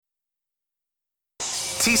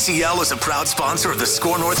TCL is a proud sponsor of the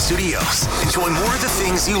Score North Studios. Enjoy more of the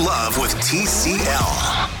things you love with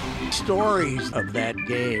TCL. Stories of that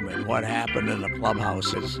game and what happened in the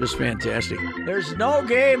clubhouse is just fantastic. There's no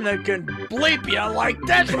game that can bleep you like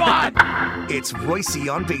this one. It's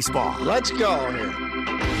Reusse on baseball. Let's go here.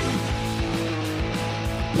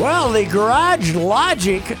 Well, the Garage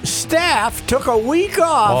Logic staff took a week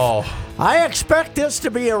off. Oh. I expect this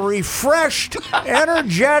to be a refreshed,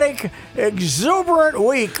 energetic, exuberant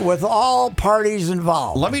week with all parties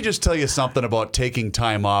involved. Let me just tell you something about taking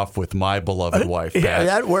time off with my beloved wife, Pat. Yeah,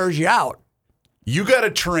 that wears you out. You got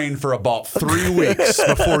to train for about 3 weeks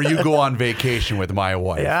before you go on vacation with my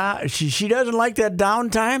wife. Yeah, she doesn't like that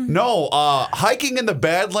downtime? No, hiking in the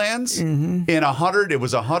Badlands in 100, it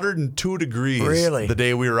was 102 degrees Really? the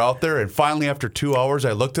day we were out there. And finally, after 2 hours,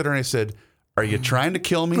 I looked at her and I said, "Are you trying to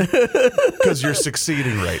kill me? Because you're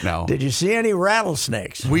succeeding right now." Did you see any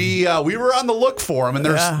rattlesnakes? We were on the look for them,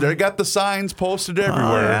 and they got the signs posted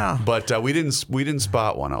everywhere. yeah. But we didn't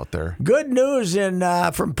spot one out there. Good news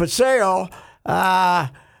from Paseo.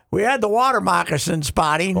 We had the water moccasin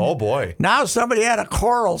spotting. Oh boy! Now somebody had a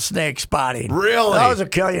coral snake spotting. Really? Those will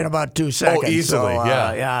kill you in about 2 seconds. Oh, easily. So,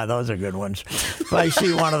 yeah, those are good ones. If I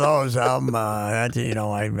see one of those, I'm going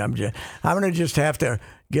to just have to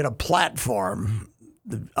get a platform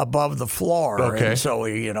above the floor. Okay. And so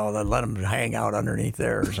we, let them hang out underneath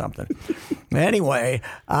there or something. Anyway,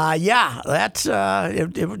 that's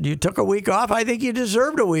if you took a week off. I think you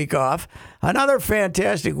deserved a week off. Another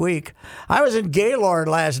fantastic week. I was in Gaylord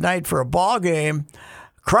last night for a ball game.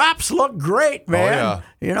 Crops look great, man.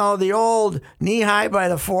 yeah. The old knee high by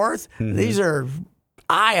the fourth. Mm-hmm. These are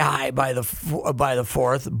eye high by the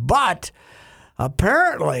fourth. But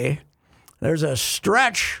apparently, there's a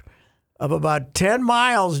stretch of about 10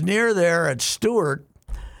 miles near there at Stewart,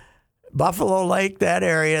 Buffalo Lake, that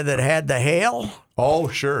area that had the hail. Oh,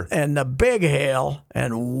 sure. And the big hail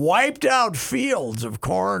and wiped out fields of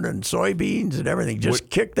corn and soybeans and everything.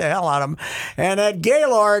 Just kicked the hell out of them. And at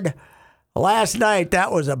Gaylord last night,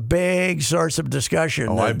 that was a big source of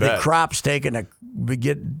discussion. I bet. The crops taking a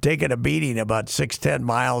beating about 10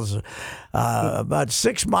 miles. About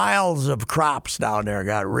 6 miles of crops down there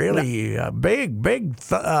got really big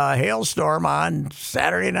hailstorm on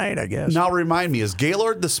Saturday night, I guess. Now remind me, is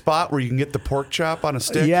Gaylord the spot where you can get the pork chop on a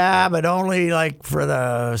stick? Yeah, but only like for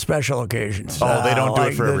the special occasions. Oh, they don't do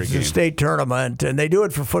it for every game. The state tournament, and they do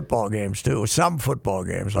it for football games too. Some football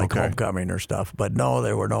games like homecoming or stuff. But no,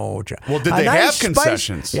 there were no. Well, did they have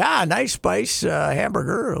concessions? Spice, yeah, a nice spice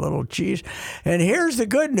hamburger, a little cheese. And here's the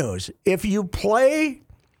good news: if you play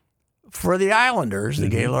for the Islanders, the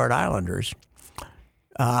Gaylord Islanders,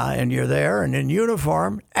 and you're there and in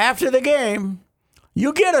uniform, after the game,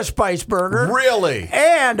 you get a spice burger. Really?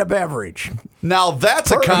 And a beverage. Now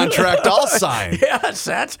that's a contract I'll sign.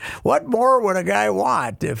 Yes, what more would a guy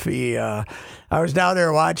want if he... I was down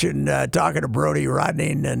there watching, talking to Brody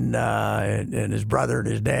Rodney and his brother and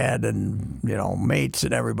his dad and, mates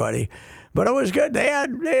and everybody. But it was good. They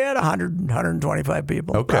had 100, 125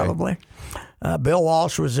 people, probably. Bill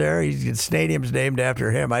Walsh was there. The stadium's named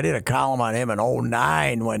after him. I did a column on him in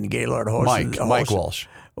 2009 when Gaylord hosted. Mike Walsh.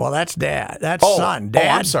 Well, that's Dad. That's son.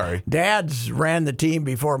 Dad, I'm sorry. Dad's ran the team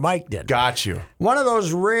before Mike did. Got you. One of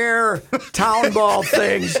those rare town ball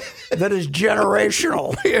things that is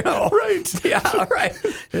generational, Right. Yeah, right.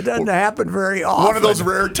 It doesn't happen very often. One of those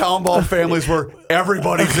rare town ball families where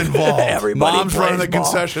everybody's involved. Mom's running the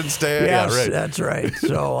concession stand. Yes, yeah, right. That's right.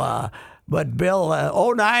 So, but Bill,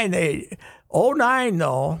 2009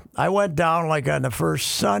 though, I went down like on the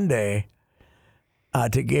first Sunday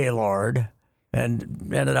to Gaylord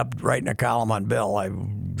and ended up writing a column on Bill. I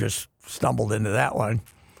just stumbled into that one.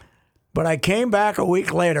 But I came back a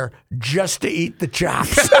week later just to eat the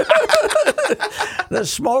chops. The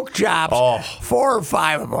smoked chops, 4 or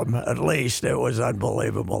 5 of them at least. It was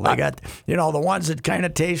unbelievable. They got, the ones that kind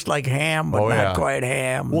of taste like ham, but not quite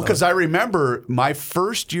ham. Well, because I remember my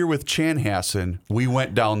first year with Chanhassen, we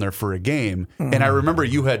went down there for a game, and I remember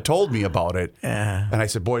you had told me about it, and I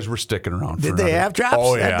said, boys, we're sticking around for Did they have chops?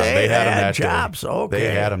 Oh, yeah. They had them that chops. day. Okay.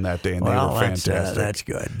 They had them that day, and they were fantastic. That's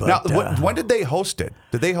good. But, now, when did they host it?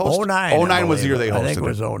 Did they host 2009. 2009 was the year they hosted it. I think it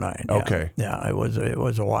was 2009. Yeah. Okay. Yeah, it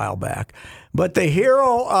was a while back. But the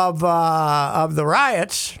hero of the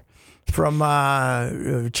riots from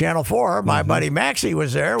Channel 4, my buddy Maxie,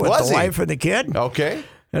 was there with the wife and the kid. Okay.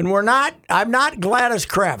 And I'm not Gladys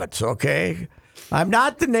Kravitz, okay? I'm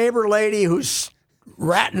not the neighbor lady who's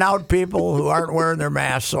ratting out people who aren't wearing their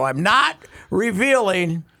masks. So I'm not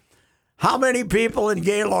revealing how many people in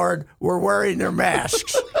Gaylord were wearing their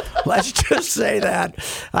masks. Let's just say that.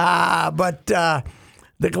 But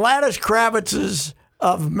the Gladys Kravitzes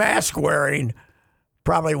of mask wearing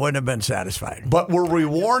probably wouldn't have been satisfied. But were we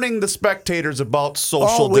warning the spectators about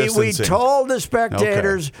social distancing? We told the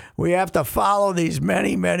spectators we have to follow these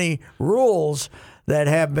many, many rules that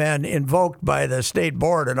have been invoked by the state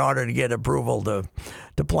board in order to get approval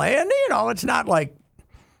to play. And, it's not like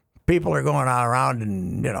people are going around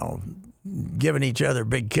and, giving each other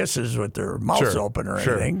big kisses with their mouths open or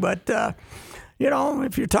anything. But,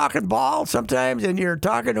 if you're talking ball sometimes and you're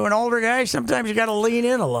talking to an older guy, sometimes you got to lean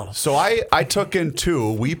in a little. So I took in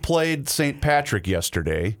two. We played St. Patrick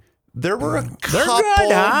yesterday. There were a couple. They're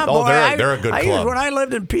good, huh? Oh, Boy, they're a good club. When I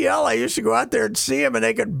lived in PL, I used to go out there and see them, and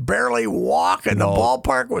they could barely walk, and the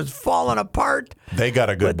ballpark was falling apart. They got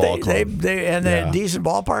a good ball club. They a decent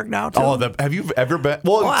ballpark now, too. Oh, have you ever been?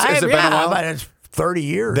 Well, has it been a while? But it's 30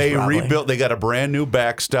 years. They probably rebuilt. They got a brand new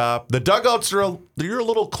backstop. The dugouts you're a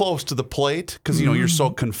little close to the plate because you're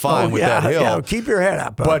so confined with that hill. Yeah, keep your head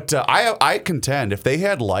up. But I contend if they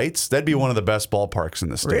had lights, that'd be one of the best ballparks in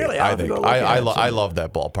the state. Really? I think. I love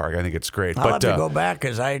that ballpark. I think it's great. I'll have to go back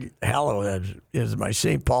because is my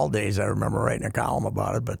St. Paul days. I remember writing a column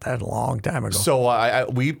about it, but that's a long time ago. So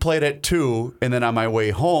we played at 2, and then on my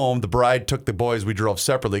way home, the bride took the boys. We drove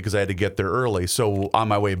separately because I had to get there early. So on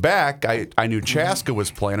my way back, I knew Chaska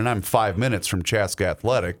was playing, and I'm 5 minutes from Chaska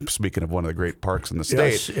Athletic. Speaking of one of the great parks in the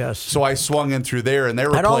state, yes. So I swung in through there, and they were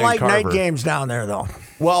playing I don't like Carver. night games down there, though.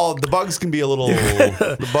 Well, the bugs can be a little.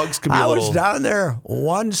 I was down there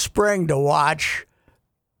one spring to watch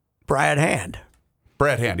Brad Hand.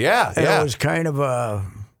 Yeah. It was kind of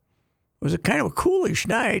a coolish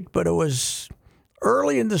night, but it was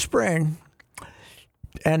early in the spring,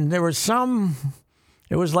 and there was some.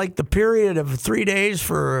 It was like the period of 3 days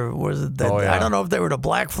for I don't know if they were the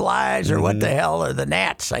black flies or what the hell, or the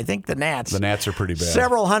gnats. I think the gnats. The gnats are pretty bad.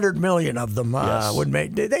 Several 100 million of them would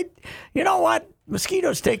make. They, you know what?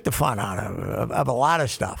 Mosquitoes take the fun out of a lot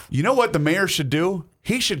of stuff. You know what the mayor should do?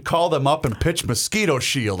 He should call them up and pitch mosquito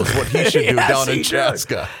shield is what he should do down in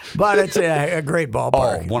Chaska. But it's a great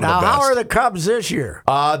ballpark. One of the best. Now, how are the Cubs this year?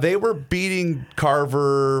 They were beating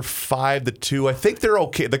Carver 5-2. I think they're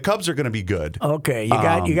okay. The Cubs are going to be good. Okay, you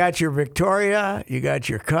got your Victoria, you got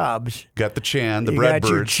your Cubs, got the Chan, the you Redbirds.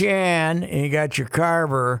 got your Chan, and you got your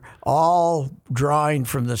Carver, all drawing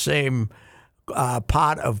from the same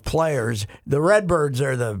pot of players. The Redbirds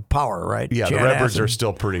are the power, right? Yeah, the Redbirds are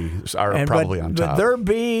still probably on top. But they're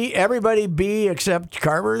everybody B except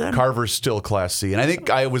Carver then? Carver's still Class C. And I think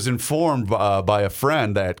I was informed by a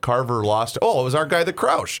friend that Carver lost. Oh, it was our guy, the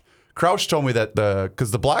Crouch. Crouch told me that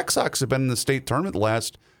because the Black Sox have been in the state tournament the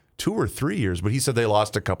last 2 or 3 years, but he said they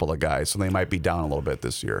lost a couple of guys, so they might be down a little bit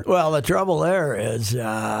this year. Well, the trouble there is,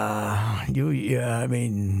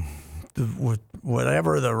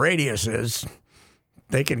 whatever the radius is,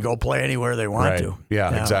 they can go play anywhere they want to.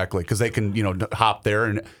 Yeah, exactly. Because they can, hop there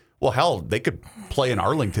and, well, hell, they could play in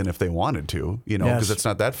Arlington if they wanted to, because it's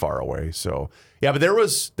not that far away. So, yeah, but they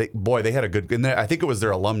had a good, and I think it was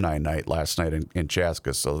their alumni night last night in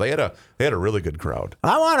Chaska. So they had a really good crowd.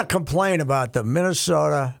 I want to complain about the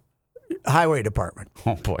Minnesota Highway Department.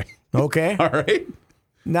 Oh boy. Okay. All right.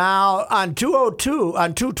 Now on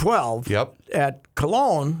 212. Yep. At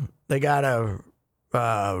Cologne, they got a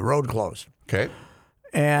road closed. Okay.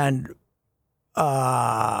 And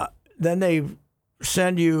then they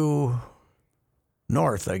send you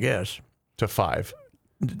north, I guess. To 5.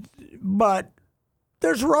 But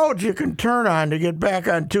there's roads you can turn on to get back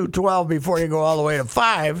on 212 before you go all the way to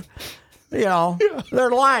 5.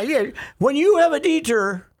 They're lying. When you have a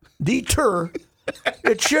detour,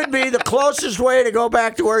 it should be the closest way to go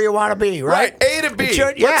back to where you want to be, right? A to B.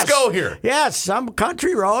 Let's go here. Yes, some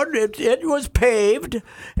country road. It was paved,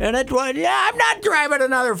 and it was. Yeah, I'm not driving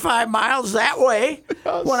another 5 miles that way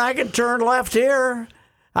when I can turn left here.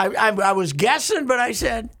 I was guessing, but I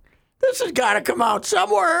said this has got to come out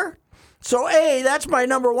somewhere. So A, that's my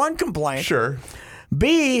number one complaint. Sure.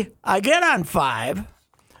 B, I get on 5.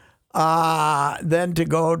 Then to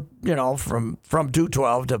go, from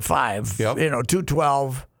 212 to 5,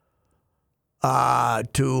 212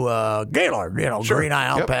 to Gaylord, Sure. Green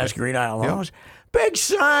Isle, past Yep. Green Isle. Big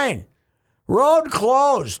sign, road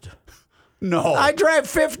closed. No. I drive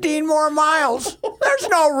 15 more miles. There's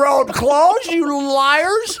no road closed, you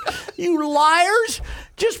liars. You liars.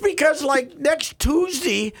 Just because, next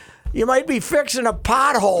Tuesday, you might be fixing a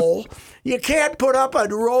pothole, you can't put up a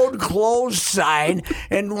road closed sign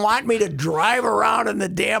and want me to drive around in the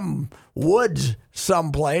damn woods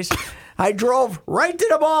someplace. I drove right to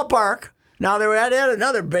the ballpark. Now, they had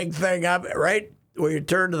another big thing up right where you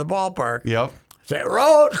turn to the ballpark. Yep. Say,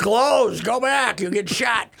 road closed, go back, you get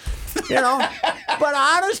shot. But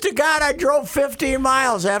honest to God, I drove 15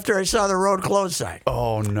 miles after I saw the road closed sign.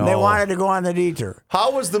 Oh, no. They wanted to go on the detour.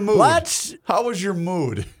 How was the mood? Let's. How was your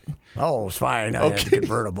mood? Oh, it was fine. I had a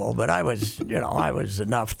convertible, but I was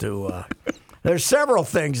enough to. There's several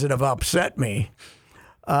things that have upset me.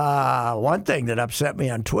 One thing that upset me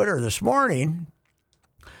on Twitter this morning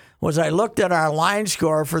was I looked at our line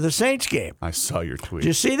score for the Saints game. I saw your tweet. Did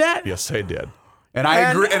you see that? Yes, I did. And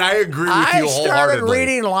I agree with you wholeheartedly. I started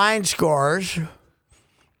reading line scores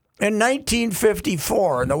in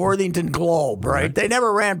 1954 in the Worthington Globe, right? They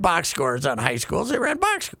never ran box scores on high schools. They ran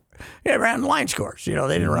line scores. They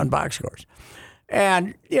didn't run box scores.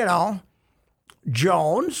 And,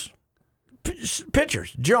 Jones,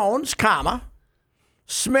 pitchers, Jones, comma,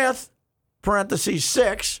 Smith, parentheses,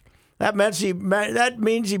 6. That means he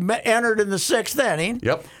entered in the 6th inning.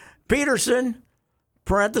 Yep. Peterson,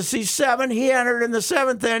 parentheses, 7. He entered in the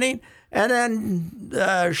 7th inning. And then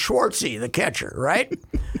Schwartzy, the catcher, right?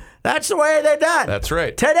 That's the way they're done. That's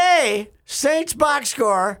right. Today, Saints box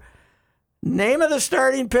score, name of the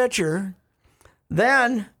starting pitcher,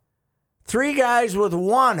 then 3 guys with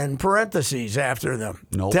 1 in parentheses after them,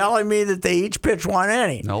 telling me that they each pitch 1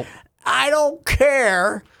 inning. Nope. I don't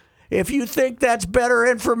care if you think that's better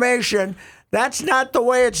information. That's not the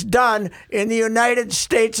way it's done in the United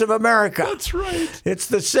States of America. That's right. It's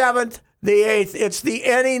the 7th, the 8th. It's the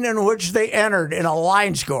inning in which they entered in a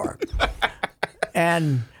line score.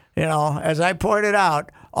 And, as I pointed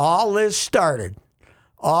out, all this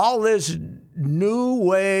new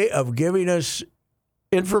way of giving us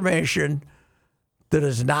information that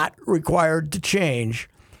is not required to change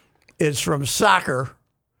is from soccer,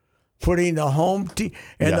 putting the home team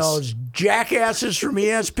and those jackasses from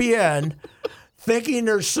ESPN thinking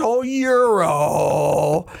they're so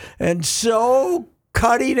Euro and so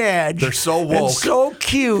cutting edge. They're so woke. And so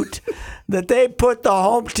cute that they put the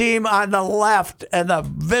home team on the left and the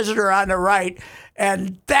visitor on the right.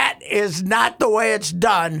 And that is not the way it's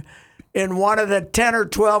done in one of the 10 or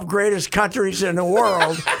 12 greatest countries in the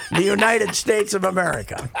world, the United States of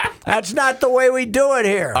America. That's not the way we do it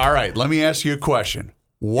here. All right, let me ask you a question.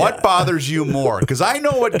 What bothers you more? Because I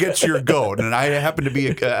know what gets your goat, and I happen to be,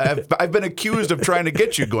 I've been accused of trying to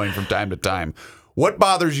get you going from time to time. What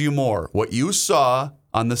bothers you more? What you saw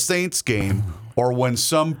on the Saints game, or when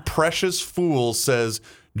some precious fool says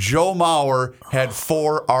Joe Mauer had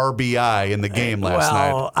 4 RBI in the game last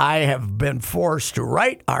night? Well, I have been forced to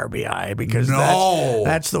write RBI because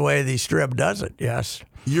that's the way the strip does it, yes.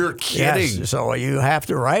 You're kidding. Yes, so you have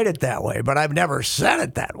to write it that way, but I've never said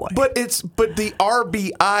it that way. But the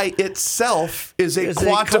RBI itself is a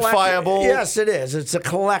quantifiable. Yes, it is. It's a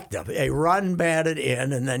collective. A run batted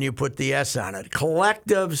in, and then you put the S on it.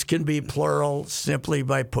 Collectives can be plural simply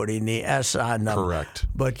by putting the S on them. Correct.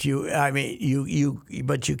 But you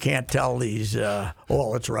can't tell these.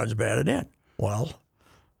 It's runs batted in. Well,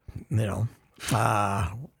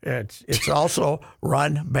 It's also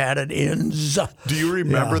run batted ins. Do you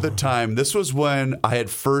remember the time? This was when I had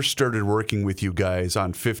first started working with you guys on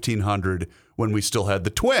 1500 when we still had the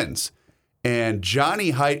Twins. And Johnny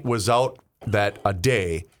Height was out that a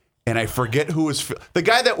day, and I forget who was the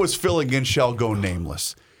guy that was filling in shall go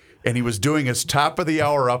nameless. And he was doing his top of the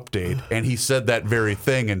hour update, and he said that very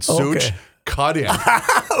thing, and Such cut him.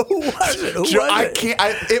 Who was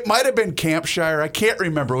it? It might have been Campshire. I can't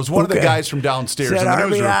remember. It was one of the guys from downstairs in the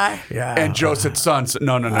newsroom. Yeah. And Joe said, "Son,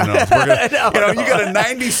 no. We're gonna, you got a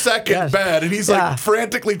 90-second bet," and he's like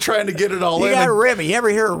frantically trying to get it all in. You got Ribby. You ever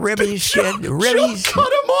hear of Ribby's shit? Ribby's. Joe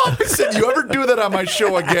cut him off. He said, "You ever do that on my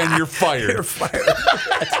show again, you're fired." You're fired.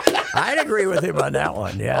 I'd agree with him on that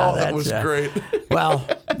one. Yeah, that was great. Well,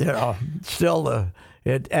 still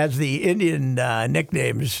as the Indian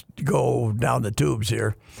nicknames go down the tubes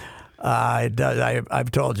here,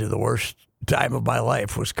 I've told you the worst time of my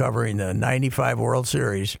life was covering the 95 World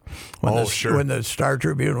Series when the Star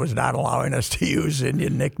Tribune was not allowing us to use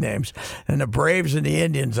Indian nicknames, and the Braves and the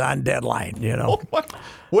Indians on deadline,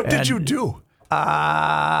 What did you do?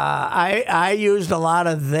 I used a lot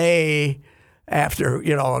of they after,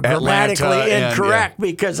 grammatically incorrect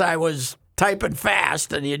because I was typing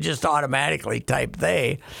fast, and you just automatically type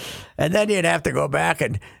they. And then you'd have to go back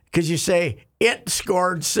because you say, it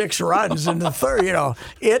scored 6 runs in the third,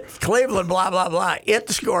 Cleveland, blah, blah, blah. It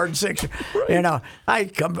scored 6. Right.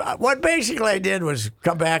 What basically I did was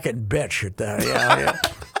come back and bitch at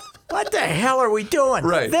that. What the hell are we doing?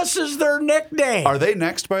 Right. This is their nickname. Are they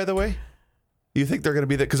next, by the way? You think they're going to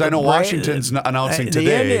be there? Because I know Washington's announcing today.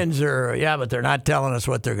 The Indians are, but they're not telling us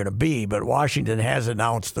what they're going to be. But Washington has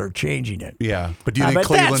announced they're changing it. Yeah, but do you think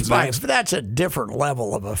Cleveland's next? That's a different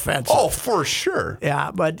level of offensive. Oh, for sure.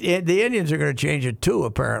 Yeah, but the Indians are going to change it too,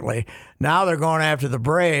 apparently. Now they're going after the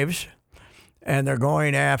Braves, and they're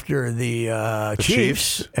going after the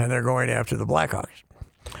Chiefs, and they're going after the Blackhawks.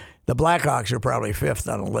 The Blackhawks are probably fifth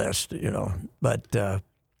on the list, but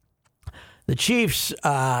the Chiefs,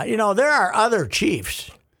 there are other Chiefs,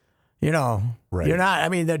 Right. You're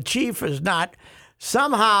not, the Chief is not,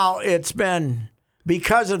 somehow it's been,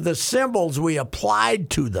 because of the symbols we applied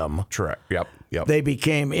to them. Correct. Yep. They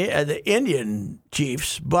became the Indian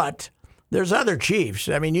Chiefs, but there's other Chiefs.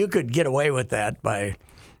 You could get away with that by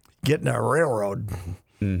getting a railroad.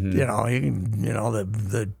 Mm-hmm.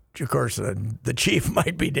 Of course, the chief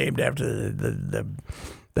might be named after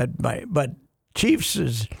but Chiefs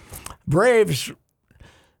is Braves.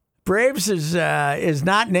 Braves is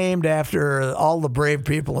not named after all the brave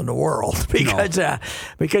people in the world because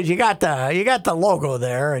you got the logo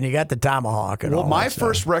there and you got the tomahawk and all. Well, my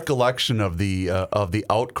first recollection of the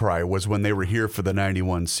outcry was when they were here for the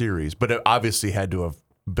 '91 series, but it obviously had to have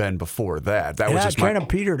been before that. That was just kind of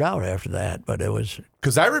petered out after that, but it was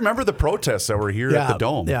because I remember the protests that were here at the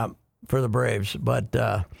Dome. Yeah, for the Braves, but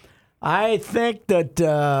I think that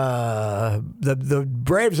the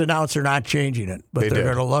Braves announced they're not changing it, but they're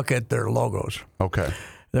going to look at their logos. Okay,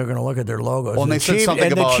 they're going to look at their logos. Well, and they said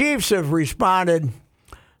something about the Chiefs have responded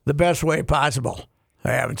the best way possible.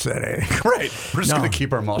 I haven't said anything. Right. We're just going to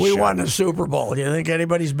keep our mouth shut. We won the Super Bowl. Do you think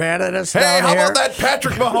anybody's mad at us? Hey, how about that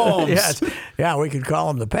Patrick Mahomes? Yes. Yeah, we could call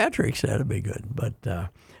him the Patricks. That'd be good. But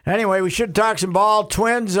anyway, we should talk some ball.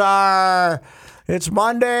 Twins it's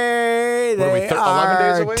Monday. They 11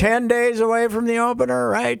 days away? 10 days away from the opener,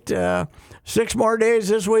 right? 6 more days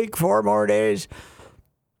this week, 4 more days.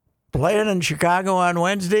 Playing in Chicago on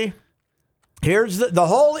Wednesday. Here's the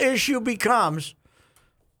whole issue becomes,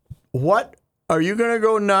 what are you going to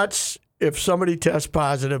go nuts if somebody tests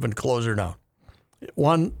positive and close her down?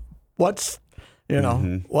 What's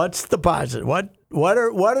the positive?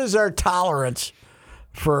 What is our tolerance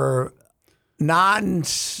for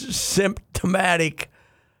non-symptomatic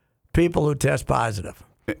people who test positive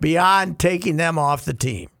beyond taking them off the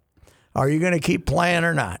team? Are you going to keep playing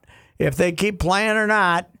or not? If they keep playing or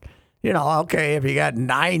not, okay, if you got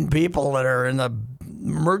 9 people that are in the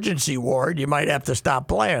emergency ward, you might have to stop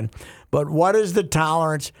playing. But what is the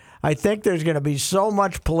tolerance? I think there's going to be so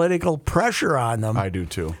much political pressure on them. I do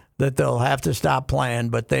too. That they'll have to stop playing.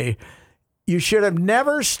 But you should have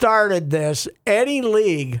never started this, any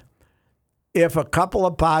league, if a couple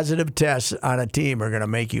of positive tests on a team are going to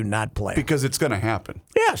make you not play. Because it's going to happen.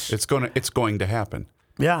 Yes. It's going to happen.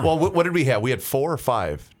 Yeah. Well, what did we have? We had 4 or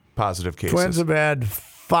 5 positive cases. Twins have had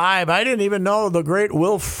 5. I didn't even know the great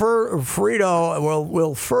Wilfredo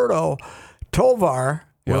Tovar.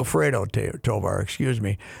 Yep. Wilfredo Tovar,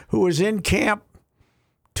 who was in camp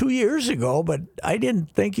 2 years ago, but I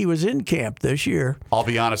didn't think he was in camp this year. I'll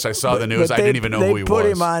be honest, I saw the news. I didn't even know who he was. They put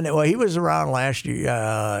him on. Well, he was around last year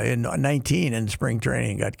in 19 in spring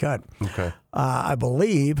training, got cut. Okay. I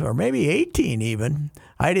believe, or maybe 18 even.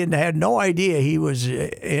 I had no idea he was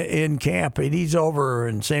in camp, and he's over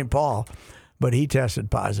in St. Paul, but he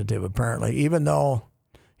tested positive apparently, even though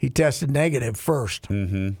he tested negative first.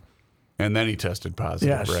 Mm-hmm. And then he tested positive,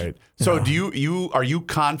 yes. Right? So are you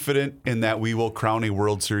confident in that we will crown a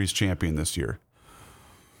World Series champion this year?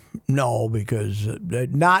 No,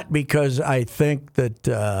 not because I think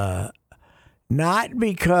that not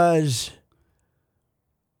because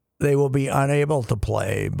they will be unable to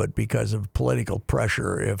play, but because of political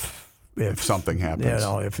pressure. If something happens,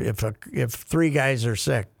 if 3 guys are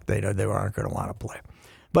sick, they aren't going to want to play.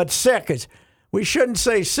 But sick we shouldn't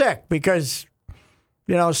say sick because.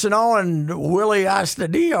 Sano and Willie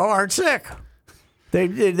Astudillo aren't sick.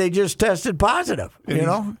 They just tested positive.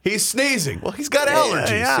 He's sneezing. Well, he's got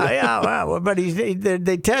allergies. Yeah. Well, but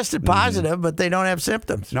they tested positive, but they don't have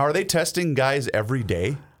symptoms. Now, are they testing guys every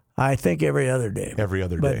day? I think every other day. Every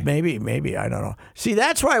other day. But maybe I don't know. See,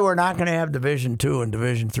 that's why we're not going to have Division II and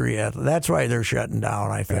Division III athletes. That's why they're shutting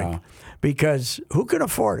down. I think because who can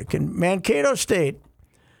afford it? Can Mankato State,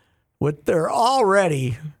 with their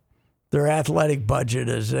athletic budget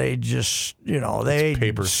is they just, they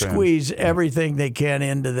squeeze everything they can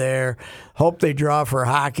into there. Hope they draw for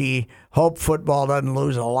hockey. Hope football doesn't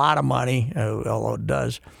lose a lot of money, although it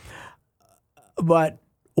does. But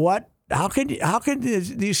how can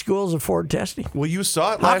these schools afford testing? Well, you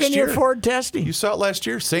saw it last year. How can you afford testing? You saw it last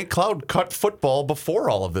year. St. Cloud cut football before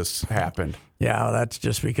all of this happened. Yeah, that's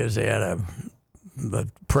just because they had a a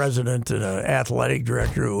president and an athletic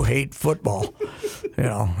director who hate football.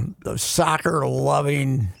 The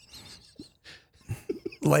soccer-loving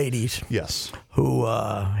ladies. Yes. Who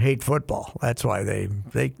hate football. That's why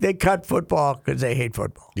they cut football because they hate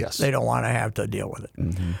football. Yes. They don't want to have to deal with it.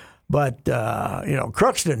 Mm-hmm. But,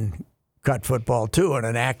 Crookston cut football, too, in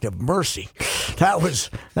an act of mercy. That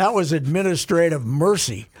was administrative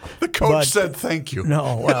mercy. The coach said thank you.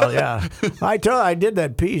 No, well, yeah. I did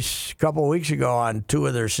that piece a couple of weeks ago on two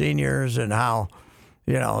of their seniors and how,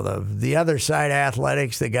 the other side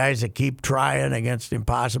athletics, the guys that keep trying against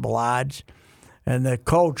impossible odds, and the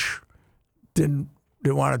coach didn't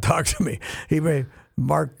want to talk to me.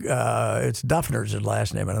 Mark, it's Duffner's his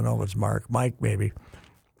last name. I don't know if it's Mike maybe.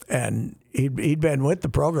 And he'd been with the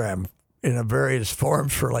program in various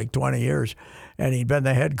forms for like 20 years. And he'd been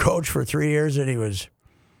the head coach for 3 years, and he was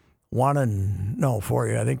 1 and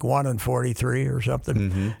 43 or something.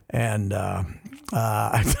 Mm-hmm. And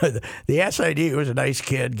the SID, who was a nice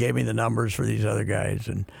kid, gave me the numbers for these other guys.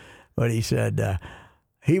 But he said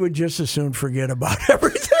he would just as soon forget about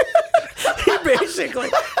everything. Basically,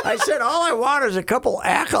 I said, all I want is a couple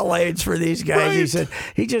accolades for these guys. Right.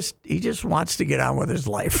 He said he just wants to get on with his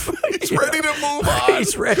life. He's ready to move on.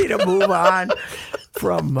 He's ready to move on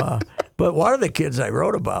from. But one of the kids I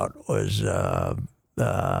wrote about was who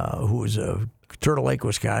was a Turtle Lake,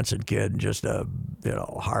 Wisconsin kid, just a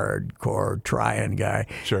hardcore trying guy.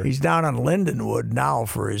 Sure. He's down on Lindenwood now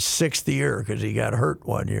for his 6th year because he got hurt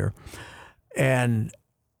one year,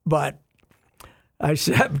 but. I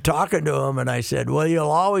said, talking to him, and I said, well,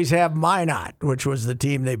 you'll always have Minot, which was the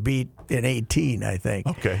team they beat in 18, I think.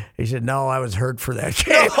 Okay. He said, no, I was hurt for that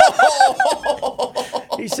game.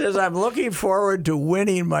 He says, I'm looking forward to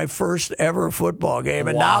winning my first ever football game,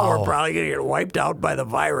 and now we're probably going to get wiped out by the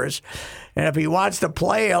virus. And if he wants to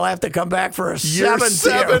play, he'll have to come back for a year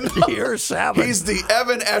 7. Year 7. He's the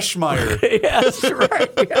Evan Eschmeyer. Yes,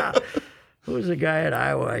 right, yeah. Who was the guy at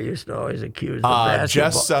Iowa I used to always accuse of basketball?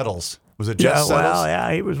 Jess Settles. Was it Jess Settles? Well,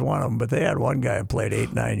 yeah, he was one of them, but they had one guy who played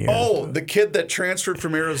 8-9 years. Oh, the kid that transferred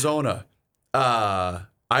from Arizona. I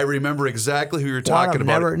remember exactly who you're talking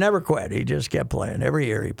about. Never quit. He just kept playing. Every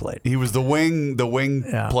year he played. He was the wing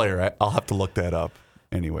player. I'll have to look that up.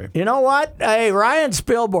 Anyway. You know what? Hey, Ryan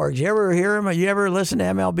Spielborg, you ever hear him? You ever listen to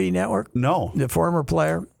MLB Network? No. The former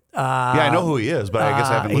player. I know who he is, but I guess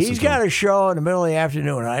I haven't listened to him. He's got a show in the middle of the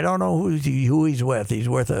afternoon. I don't know who he's with. He's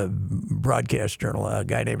with a broadcast journal, a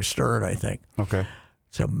guy named Stern, I think. Okay.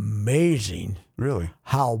 It's amazing. Really?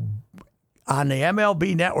 How on the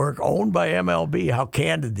MLB Network, owned by MLB, how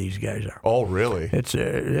candid these guys are. Oh, really?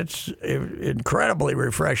 It's incredibly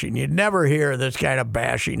refreshing. You'd never hear this kind of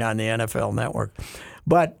bashing on the NFL Network.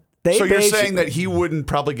 But so you're saying that he wouldn't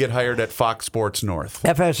probably get hired at Fox Sports North?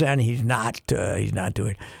 FSN, he's not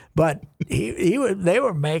doing. But they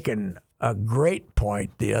were making a great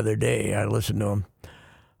point the other day. I listened to him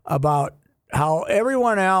about how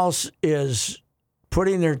everyone else is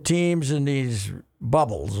putting their teams in these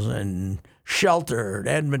bubbles and sheltered.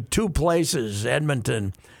 Two places,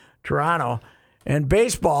 Edmonton, Toronto, and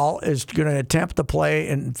baseball is going to attempt to play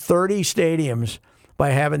in 30 stadiums by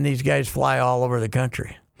having these guys fly all over the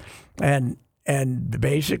country. And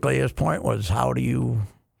basically his point was, how do you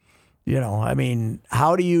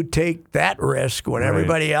take that risk when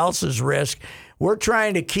everybody else's risk? We're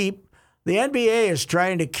trying to keep, the NBA is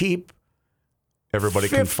trying to keep everybody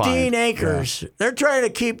 15 confined. acres. Yeah. They're trying to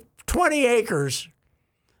keep 20 acres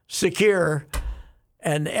secure.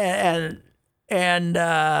 And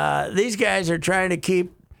these guys are trying to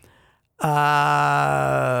keep 30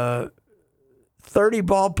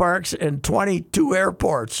 ballparks and 22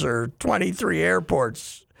 airports or 23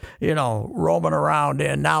 airports, roaming around.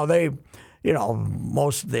 And now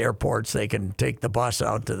most of the airports, they can take the bus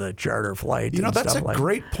out to the charter flight. That's a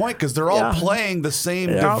great point because they're all playing the same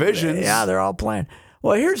divisions. They're all playing.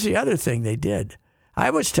 Well, here's the other thing they did. I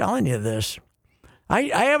was telling you this. I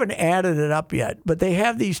haven't added it up yet, but they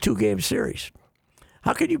have these 2-game series.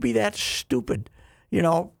 How could you be that stupid?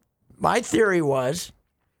 My theory was,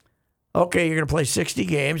 okay, you're going to play 60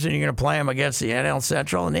 games, and you're going to play them against the NL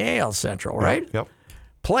Central and the AL Central, right? Yep.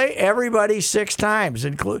 Play everybody 6 times.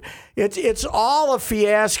 It's all a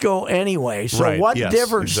fiasco anyway. So what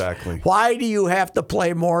difference? Exactly. Why do you have to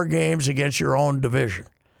play more games against your own division?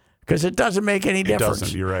 Because it doesn't make any difference. It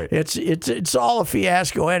doesn't. You're right. It's all a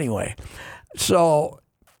fiasco anyway. So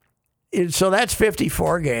that's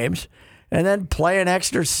 54 games, and then play an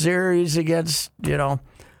extra series against Cleveland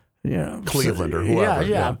or whoever.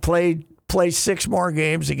 Yeah. Play 6 more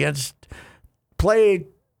games play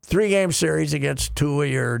 3-game series against 2 of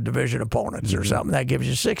your division opponents or something. That gives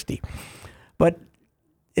you 60. But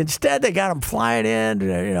instead they got them flying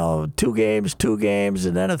in, 2 games,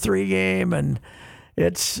 and then a 3-game, and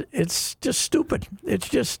it's just stupid. It's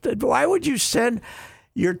just, why would you send?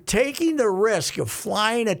 You're taking the risk of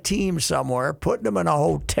flying a team somewhere, putting them in a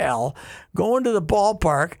hotel, going to the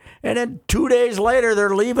ballpark, and then 2 days later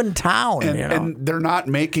they're leaving town. And they're not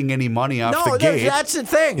making any money off the No, gate. that's the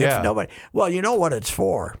thing. Yeah. If nobody, well, you know what it's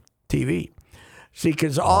for? TV. See,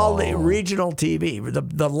 because all the regional TV,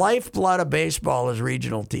 the lifeblood of baseball is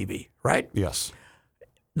regional TV, right? Yes.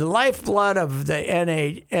 The lifeblood of the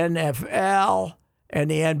NFL and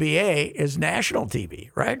the NBA is national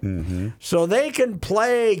TV, right? Mm-hmm. So they can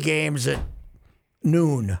play games at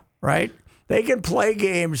noon, right? They can play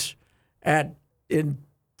games in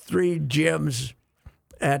 3 gyms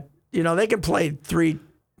they can play 3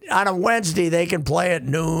 on a Wednesday. They can play at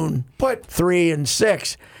noon, but 3 and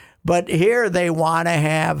 6. But here they don't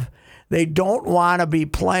want to be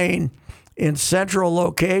playing in central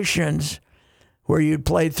locations where you'd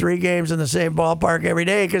play 3 games in the same ballpark every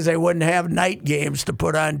day because they wouldn't have night games to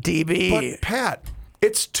put on TV. But, Pat,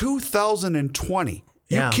 it's 2020.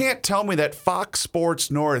 Yeah. You can't tell me that Fox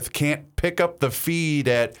Sports North can't pick up the feed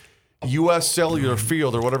at U.S. Cellular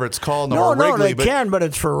Field or whatever it's called. No, they can, but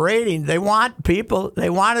it's for rating. They want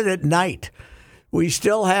it at night. We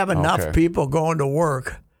still have enough people going to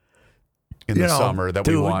work in the summer that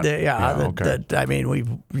we want. There's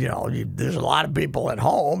a lot of people at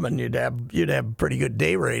home, and you'd have pretty good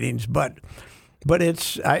day ratings. But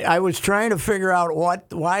it's I was trying to figure out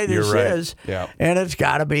why this is, and it's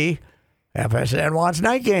got to be FSN wants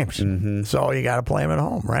night games, so you got to play them at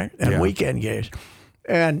home, right? And weekend games,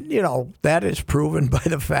 and that is proven by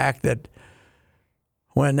the fact that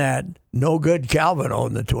when that no good Calvin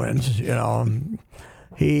owned the Twins,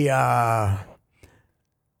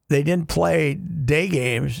 they didn't play day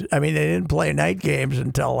games. I mean, they didn't play night games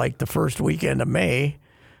until like the first weekend of May,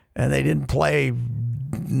 and they didn't play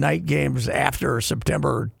night games after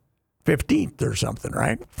September 15th or something,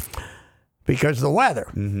 right? Because of the weather.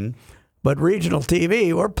 Mm-hmm. But regional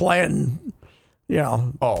TV, we're playing,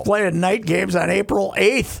 playing night games on April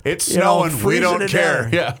 8th. It's snowing. We don't care.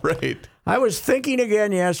 Yeah, right. I was thinking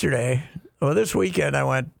again yesterday. Well, this weekend I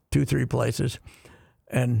went 2-3 places,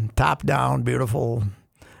 and top down, beautiful.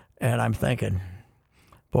 And I'm thinking,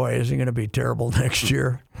 boy, isn't it going to be terrible next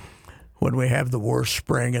year when we have the worst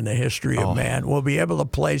spring in the history of man? We'll be able to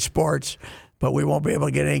play sports, but we won't be able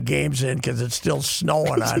to get any games in because it's still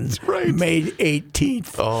snowing on May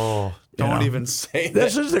 18th. Oh, don't even say that.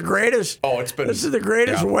 This is the greatest. This is the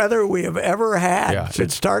greatest weather we have ever had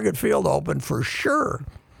since Target Field opened, for sure.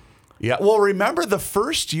 Yeah, well, remember the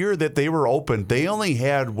first year that they were open, they only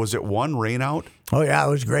had, was it 1 rainout? Oh, yeah, it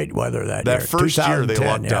was great weather that year. That first year they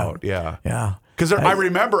lucked out, yeah. Because I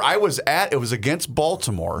remember it was against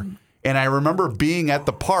Baltimore, and I remember being at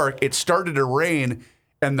the park. It started to rain,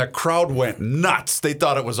 and the crowd went nuts. They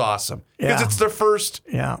thought it was awesome. Because it's their first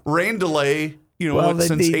rain delay,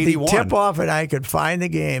 since 81. The tip-off, and I could find the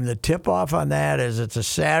game, the tip-off on that is it's a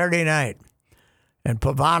Saturday night, and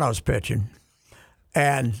Pavano's pitching,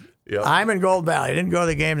 and I'm in Gold Valley. I didn't go to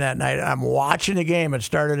the game that night. I'm watching the game. It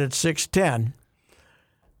started at 6:10,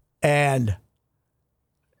 and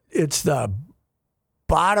it's the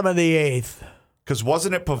bottom of the 8th. Because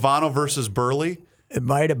wasn't it Pavano versus Burley? It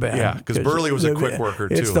might have been. Yeah, because Burley was a quick worker,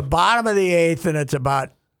 too. It's the bottom of the 8th, and it's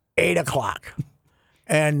about 8 o'clock.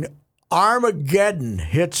 And Armageddon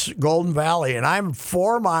hits Golden Valley, and I'm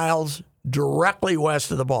 4 miles directly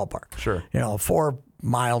west of the ballpark. Sure. 4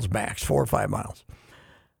 miles max, 4 or 5 miles.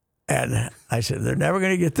 And I said, they're never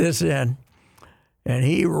going to get this in. And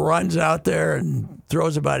he runs out there and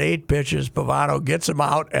throws about 8 pitches. Pavano gets him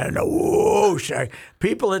out, and whoosh!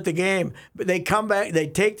 People at the game, they come back, they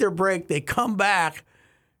take their break, they come back,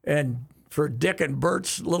 and for Dick and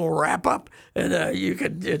Bert's little wrap up, and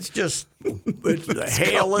it's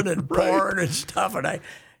hailing and pouring and stuff. And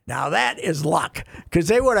now that is luck, because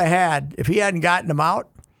they would have had, if he hadn't gotten them out,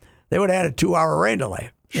 they would have had a 2-hour rain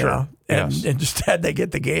delay. And instead they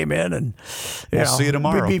get the game in, and we'll see you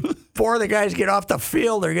tomorrow. Before the guys get off the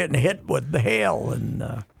field, they're getting hit with the hail.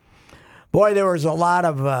 And boy, there was a lot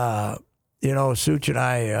of Such and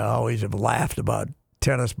I always have laughed about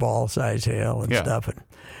tennis ball size hail and stuff. And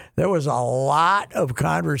there was a lot of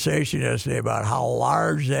conversation yesterday about how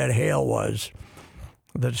large that hail was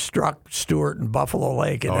that struck Stewart and Buffalo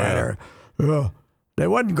Lake in that area. They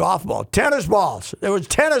wasn't golf balls, tennis balls. There was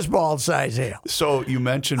tennis ball size hail. So you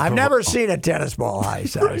mentioned I've never seen a tennis ball high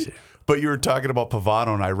size. But you were talking about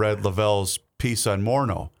Pavano, and I read Lavelle's piece on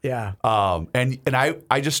Morneau. Yeah. And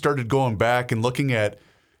I just started going back and looking at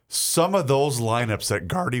some of those lineups that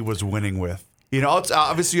Gardy was winning with. It's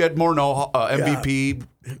obviously you had Morneau, MVP.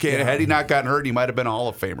 Had he not gotten hurt, he might have been a Hall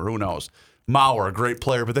of Famer. Who knows? Mauer, a great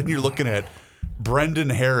player, but then you're looking at Brendan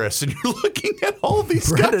Harris, and you're looking at all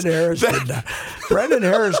these guys. Brendan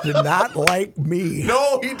Harris did not like me.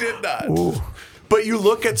 No, he did not. Ooh. But you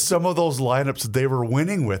look at some of those lineups that they were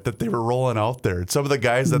winning with, that they were rolling out there, and some of the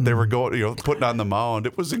guys that they were going, putting on the mound.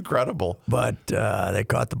 It was incredible. But they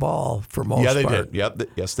caught the ball for most part. Yeah, they did. Yep.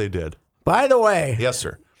 Yes, they did. By the way. Yes,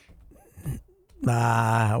 sir.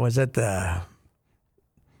 Was it the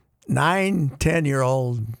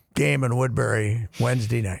 9-10-year-old game in Woodbury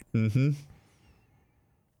Wednesday night? Mm-hmm.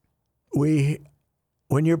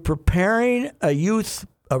 When you're preparing a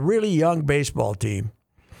really young baseball team,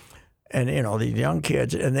 and these young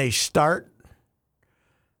kids, and they start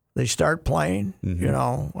playing.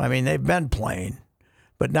 Mm-hmm. They've been playing,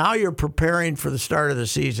 but now you're preparing for the start of the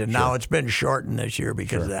season. Sure. Now it's been shortened this year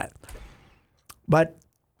because of that. But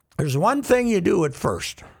there's one thing you do at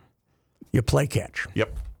first: you play catch.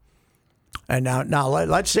 Yep. And now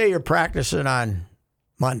let's say you're practicing on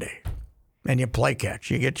Monday, and you play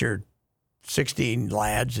catch. You get your 16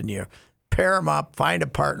 lads, and you pair them up, find a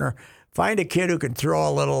partner. Find a kid who can throw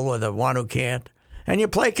a little with a one who can't, and you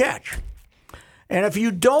play catch. And if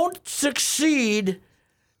you don't succeed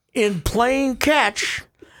in playing catch,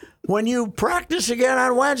 when you practice again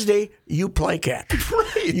on Wednesday, you play catch.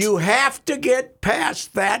 Right. You have to get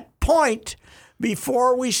past that point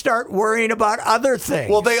before we start worrying about other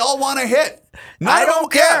things. Well, they all want to hit. I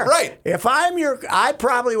don't care. Right. If I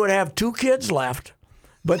probably would have 2 kids left,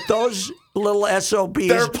 but those little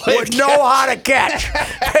SOBs would know how to catch.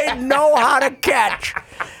 They know how to catch.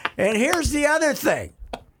 And here's the other thing.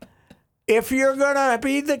 If you're going to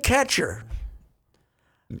be the catcher,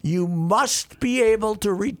 you must be able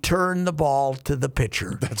to return the ball to the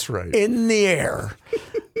pitcher. That's right. In the air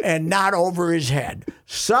and not over his head.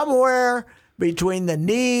 Somewhere between the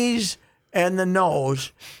knees and the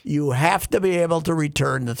nose, you have to be able to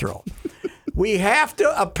return the throw. We have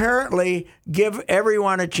to apparently give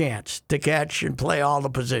everyone a chance to catch and play all the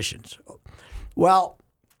positions. Well,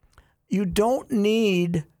 you don't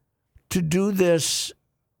need to do this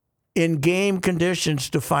in game conditions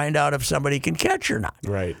to find out if somebody can catch or not.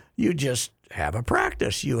 Right. You just have a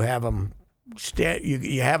practice. You have them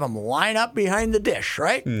you have them line up behind the dish,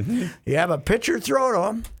 right? Mm-hmm. You have a pitcher throw to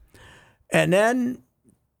them, and then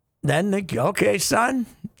okay, son,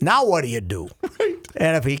 now what do you do? Right.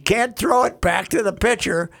 And if he can't throw it back to the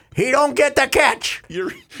pitcher, he don't get the catch.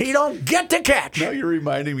 He don't get to catch. Now you're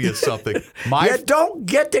reminding me of something. You don't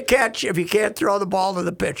get to catch if you can't throw the ball to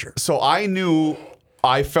the pitcher. So I knew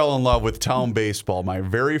I fell in love with town baseball my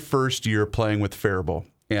very first year playing with Faribault.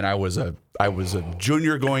 And I was a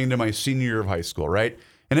junior going into my senior year of high school, right?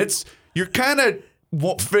 And you're kind of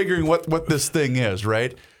figuring what this thing is,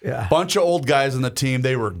 right? Yeah. Bunch of old guys on the team.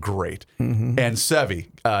 They were great. Mm-hmm. And Sevy,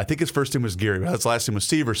 I think his first name was Gary, but his last name was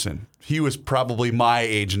Severson. He was probably my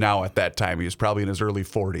age now at that time. He was probably in his early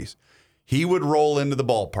 40s. He would roll into the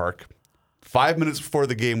ballpark 5 minutes before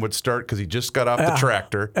the game would start because he just got off the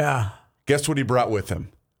tractor. Yeah. Guess what he brought with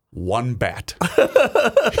him? One bat.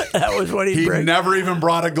 That was what he never even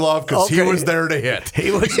brought a glove because he was there to hit.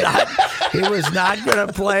 He was not going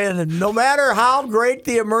to play, and no matter how great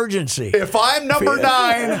the emergency. If I'm number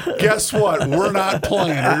 9, guess what? We're not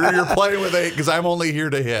playing. Or you're playing with 8 because I'm only here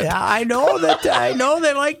to hit. Yeah, I know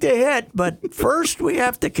they like to hit, but first we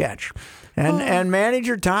have to catch. And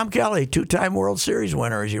manager Tom Kelly, 2-time World Series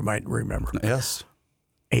winner, as you might remember. Yes.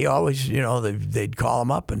 He always, they'd call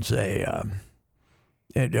him up and say.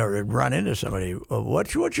 Or run into somebody. What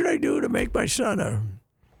should I do to make my son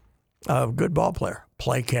a good ball player?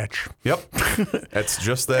 Play catch. Yep, that's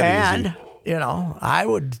just that easy. And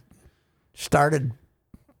I started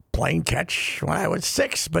playing catch when I was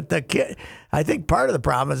 6. But I think part of the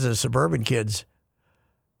problem is the suburban kids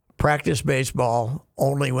practice baseball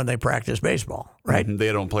only when they practice baseball, right? Mm-hmm.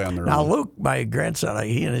 They don't play on their own. Now Luke, my grandson,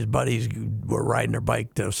 he and his buddies were riding their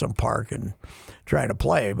bike to some park and trying to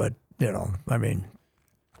play, but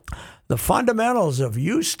the fundamentals of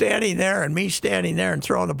you standing there and me standing there and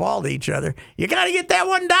throwing the ball to each other, you got to get that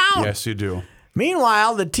one down. Yes, you do.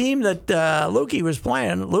 Meanwhile, the team that Lukey was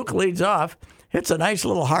playing, Luke leads off, hits a nice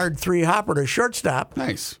little hard 3-hopper to shortstop.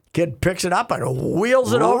 Nice. Kid picks it up and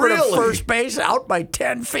wheels it over to first base, out by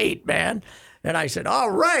 10 feet, man. And I said,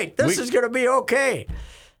 all right, this is going to be okay.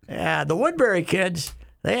 The Woodbury kids,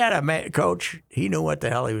 they had a coach. He knew what the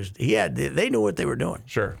hell he was. They knew what they were doing.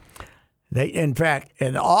 Sure. In fact,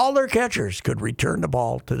 all their catchers could return the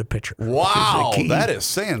ball to the pitcher. Wow, that is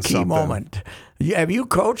saying key something. Moment. Have you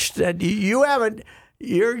coached? You haven't.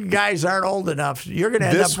 your guys aren't old enough. You're going to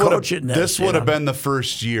end up coaching this. This would have been the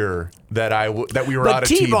first year that that we were out of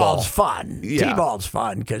T-ball. T-ball. T-ball's fun. Yeah. T-ball's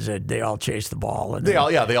fun because they all chase the ball. And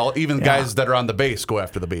Even guys that are on the base go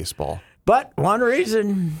after the baseball. But one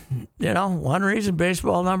reason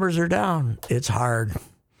baseball numbers are down, it's hard.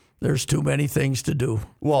 There's too many things to do.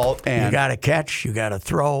 Well, and you got to catch, you got to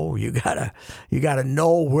throw, you got to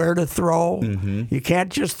know where to throw. Mm-hmm. You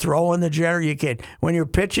can't just throw in the general. You can't when you're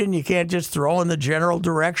pitching. You can't just throw in the general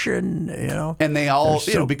direction. And they all,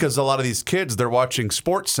 because a lot of these kids, they're watching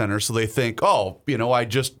Sports Center, so they think, I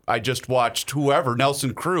just watched whoever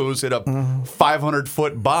Nelson Cruz hit a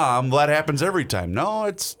 500-foot bomb. That happens every time.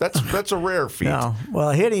 No, that's a rare feat. No.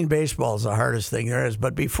 Well, hitting baseball is the hardest thing there is.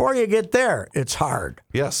 But before you get there, it's hard.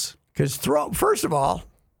 Yes. Because first of all,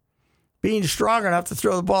 being strong enough to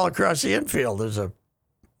throw the ball across the infield is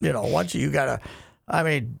once you got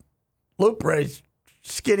to, Luke Ray's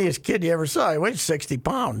skinniest kid you ever saw. He weighs 60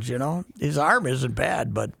 pounds, His arm isn't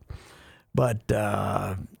bad, but it's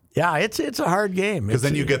a hard game. Because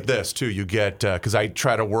then you get this, too. You get, because I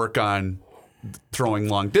try to work on throwing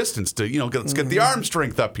long distance to, let's get the arm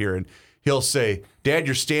strength up here. And he'll say, Dad,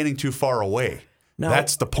 you're standing too far away. Now,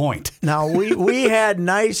 that's the point. Now, we had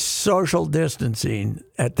nice social distancing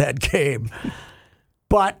at that game,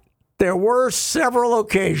 but there were several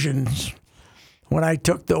occasions when I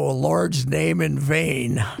took the Lord's name in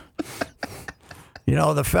vain.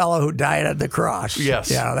 The fellow who died at the cross.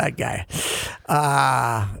 Yes. Yeah, that guy.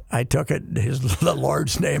 I took the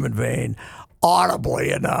Lord's name in vain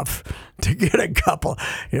audibly enough to get a couple,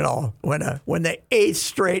 when the eighth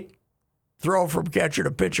straight throw from catcher to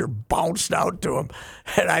pitcher bounced out to him.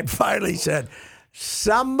 And I finally said,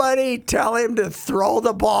 somebody tell him to throw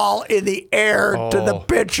the ball in the air to the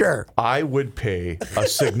pitcher. I would pay a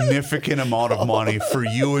significant amount of money for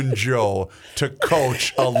you and Joe to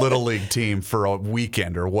coach a Little League team for a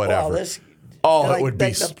weekend or whatever. It would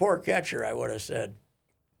be... The poor catcher, I would have said,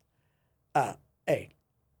 hey,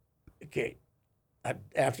 okay.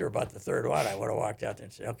 After about the third one, I would have walked out there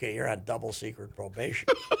and said, okay, you're on double secret probation.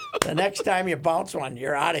 The next time you bounce one,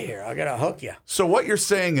 you're out of here. I'm going to hook you. So what you're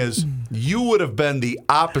saying is you would have been the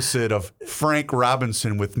opposite of Frank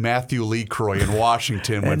Robinson with Matthew LeCroy in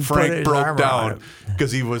Washington when Frank broke down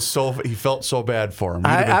because he felt so bad for him.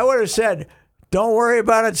 I would have said, don't worry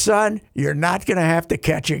about it, son. You're not going to have to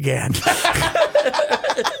catch again.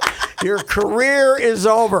 Your career is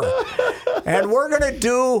over. And we're going to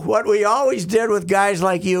do what we always did with guys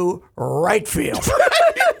like you, right field.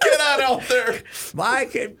 Get out there.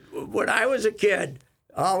 When I was a kid,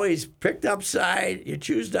 always picked up side. You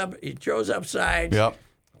chose up sides. Yep.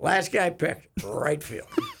 Last guy picked right field.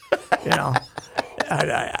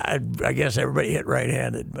 I guess everybody hit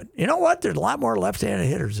right-handed. But you know what? There's a lot more left-handed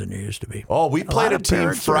hitters than there used to be. Oh, we played a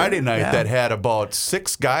team Friday night that had about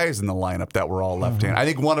 6 guys in the lineup that were all left-handed. I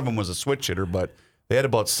think one of them was a switch hitter, but they had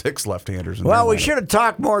about 6 left-handers. Well, we should have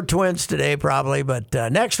talked more Twins today probably, but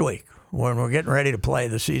next week when we're getting ready to play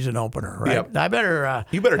the season opener, right? Yep. I better.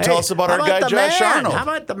 You better tell us about our guy, Josh Arnold. How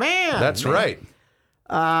about the man? That's right.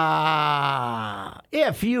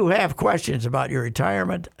 If you have questions about your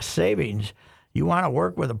retirement savings, you want to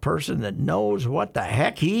work with a person that knows what the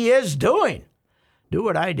heck he is doing, do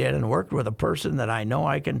what I did and worked with a person that I know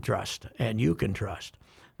I can trust and you can trust.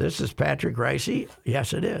 This is Patrick Reusse.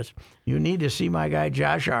 Yes, it is. You need to see my guy,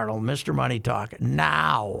 Josh Arnold, Mr. Money Talk,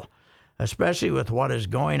 now, especially with what is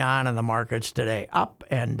going on in the markets today, up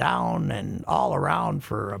and down and all around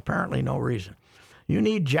for apparently no reason. You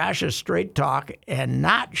need Josh's straight talk and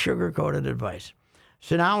not sugar-coated advice.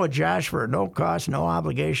 Sit down with Josh for a no-cost,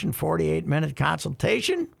 no-obligation 48-minute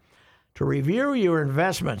consultation to review your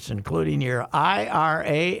investments, including your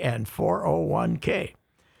IRA and 401k.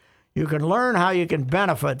 You can learn how you can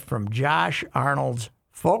benefit from Josh Arnold's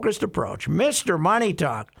focused approach. Mr. Money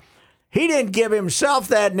Talk. He didn't give himself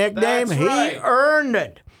that nickname. That's right. He earned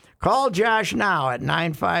it. Call Josh now at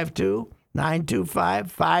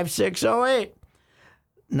 952-925-5608.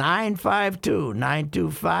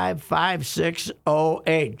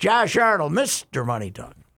 952-925-5608. Josh Arnold, Mr. Money Talk.